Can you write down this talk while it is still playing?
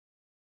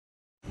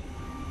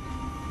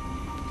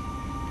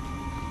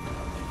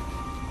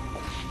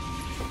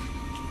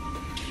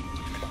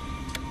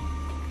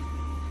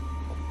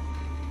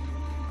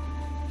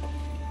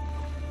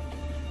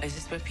Is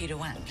this where Peter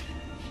went?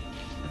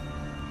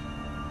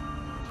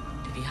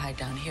 Did he hide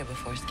down here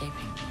before escaping?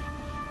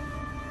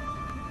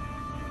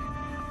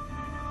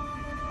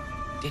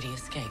 Did he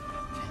escape,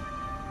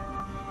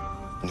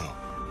 Finn? No.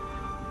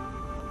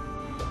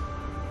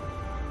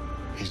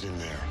 He's in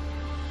there.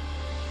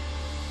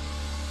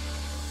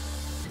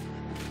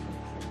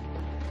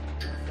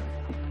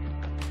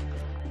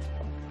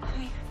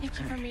 Hi, thank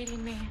you for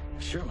meeting me.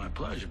 Sure, my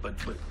pleasure, but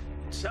it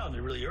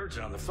sounded really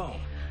urgent on the phone.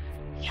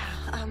 Yeah,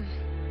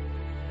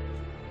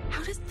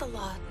 how does the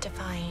law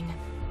define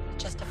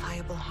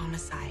justifiable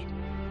homicide?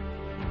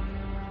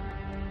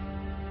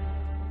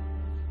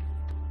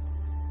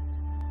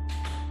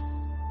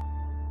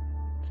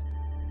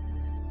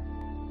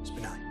 It's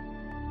benign.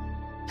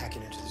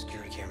 Hacking into the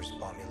security cameras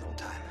bought me a little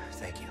time.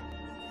 Thank you.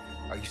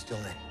 Are you still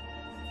in?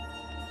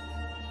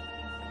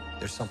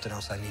 There's something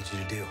else I need you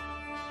to do.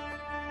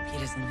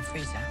 Peter's in the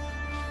freezer.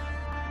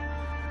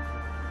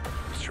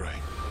 That's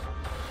right.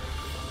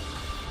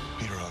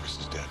 Peter August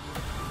is dead.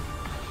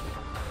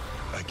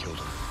 I killed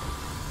him.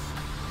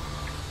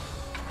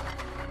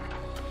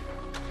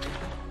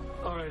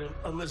 All right,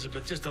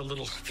 Elizabeth, just a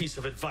little piece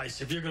of advice.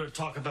 If you're going to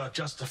talk about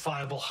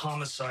justifiable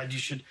homicide, you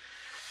should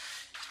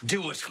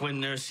do it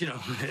when there's,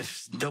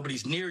 if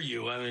nobody's near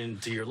you,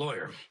 to your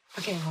lawyer.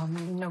 Okay, well,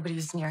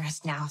 nobody's near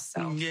us now,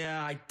 so...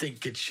 Yeah, I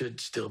think it should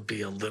still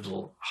be a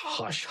little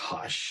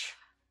hush-hush.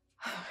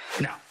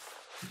 Now,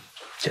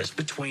 just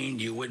between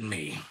you and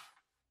me,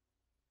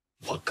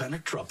 what kind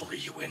of trouble are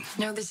you in?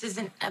 No, this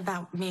isn't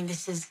about me.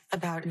 This is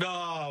about...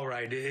 All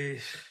right.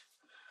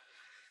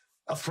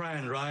 A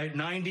friend, right?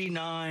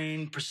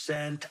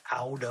 99%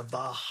 out of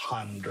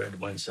 100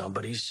 when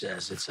somebody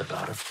says it's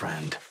about a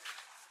friend.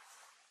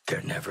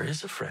 There never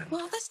is a friend.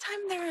 Well, this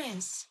time there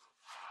is.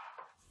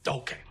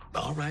 Okay.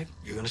 All right.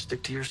 You're going to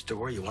stick to your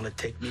story. You want to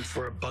take me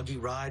for a buggy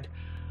ride?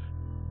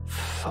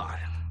 Fine.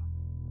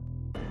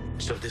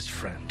 So this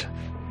friend,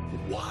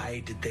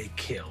 why did they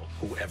kill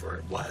whoever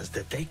it was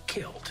that they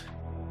killed?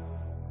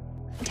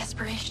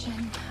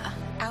 Desperation,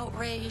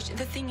 outrage.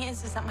 The thing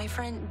is that my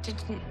friend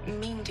didn't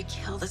mean to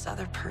kill this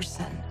other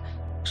person.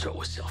 So it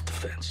was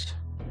self-defense.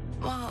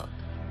 Well,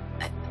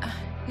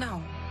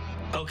 no.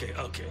 Okay.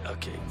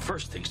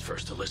 First things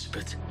first,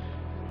 Elizabeth.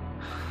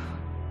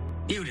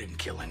 You didn't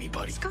kill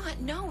anybody. Scott,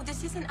 no,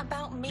 this isn't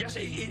about me. Yes,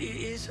 it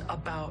is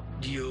about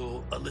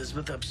you,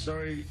 Elizabeth. I'm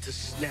sorry to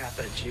snap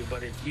at you,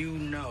 but if you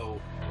know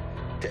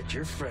that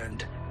your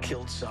friend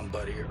killed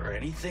somebody or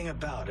anything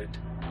about it,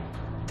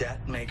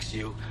 that makes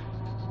you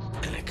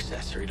an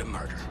accessory to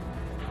murder.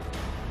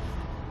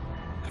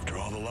 After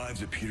all the lives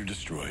that Peter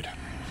destroyed,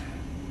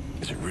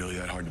 is it really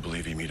that hard to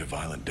believe he met a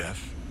violent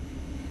death?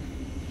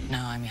 No,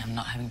 I'm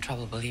not having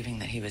trouble believing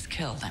that he was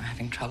killed. I'm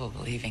having trouble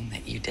believing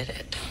that you did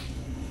it.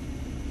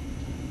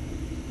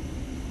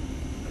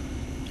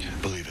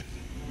 Believe it,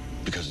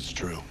 because it's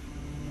true.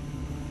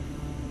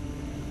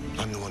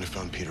 I'm the one who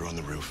found Peter on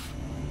the roof,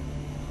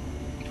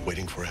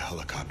 waiting for a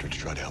helicopter to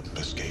try to help him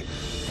escape.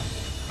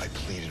 I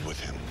pleaded with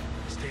him.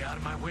 Stay out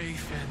of my way,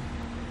 Finn.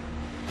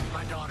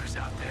 My daughter's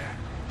out there.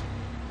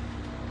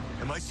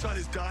 And my son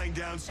is dying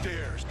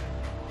downstairs.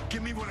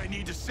 Give me what I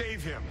need to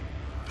save him.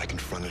 I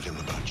confronted him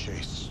about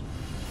Chase.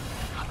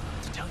 I don't know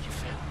what to tell you,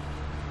 Finn.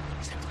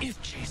 Except if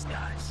Chase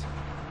dies,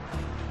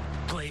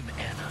 blame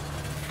Anna.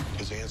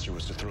 His answer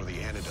was to throw the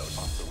antidote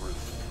off the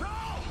roof. No!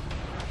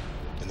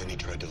 And then he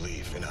tried to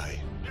leave, and I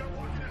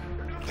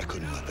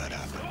couldn't let that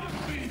happen.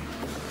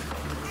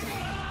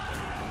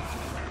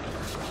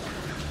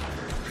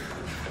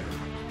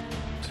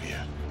 So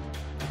yeah,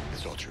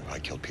 it's all true. I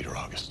killed Peter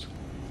August.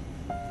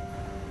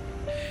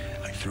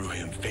 I threw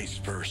him face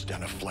first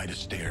down a flight of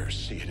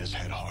stairs. He hit his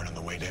head hard on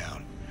the way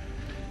down.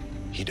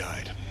 He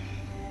died.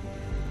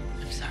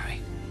 I'm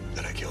sorry.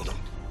 That I killed him.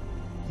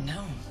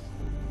 No.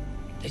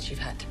 That you've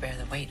had to bear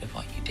the weight of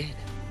what you did.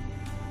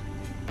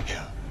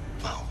 Yeah,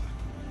 well,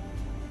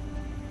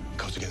 it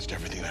goes against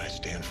everything that I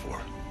stand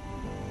for.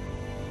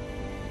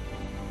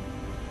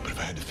 But if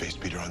I had to face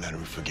Peter on that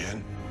roof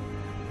again,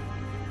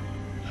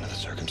 under the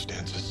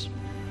circumstances,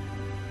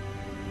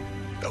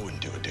 I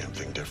wouldn't do a damn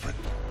thing different.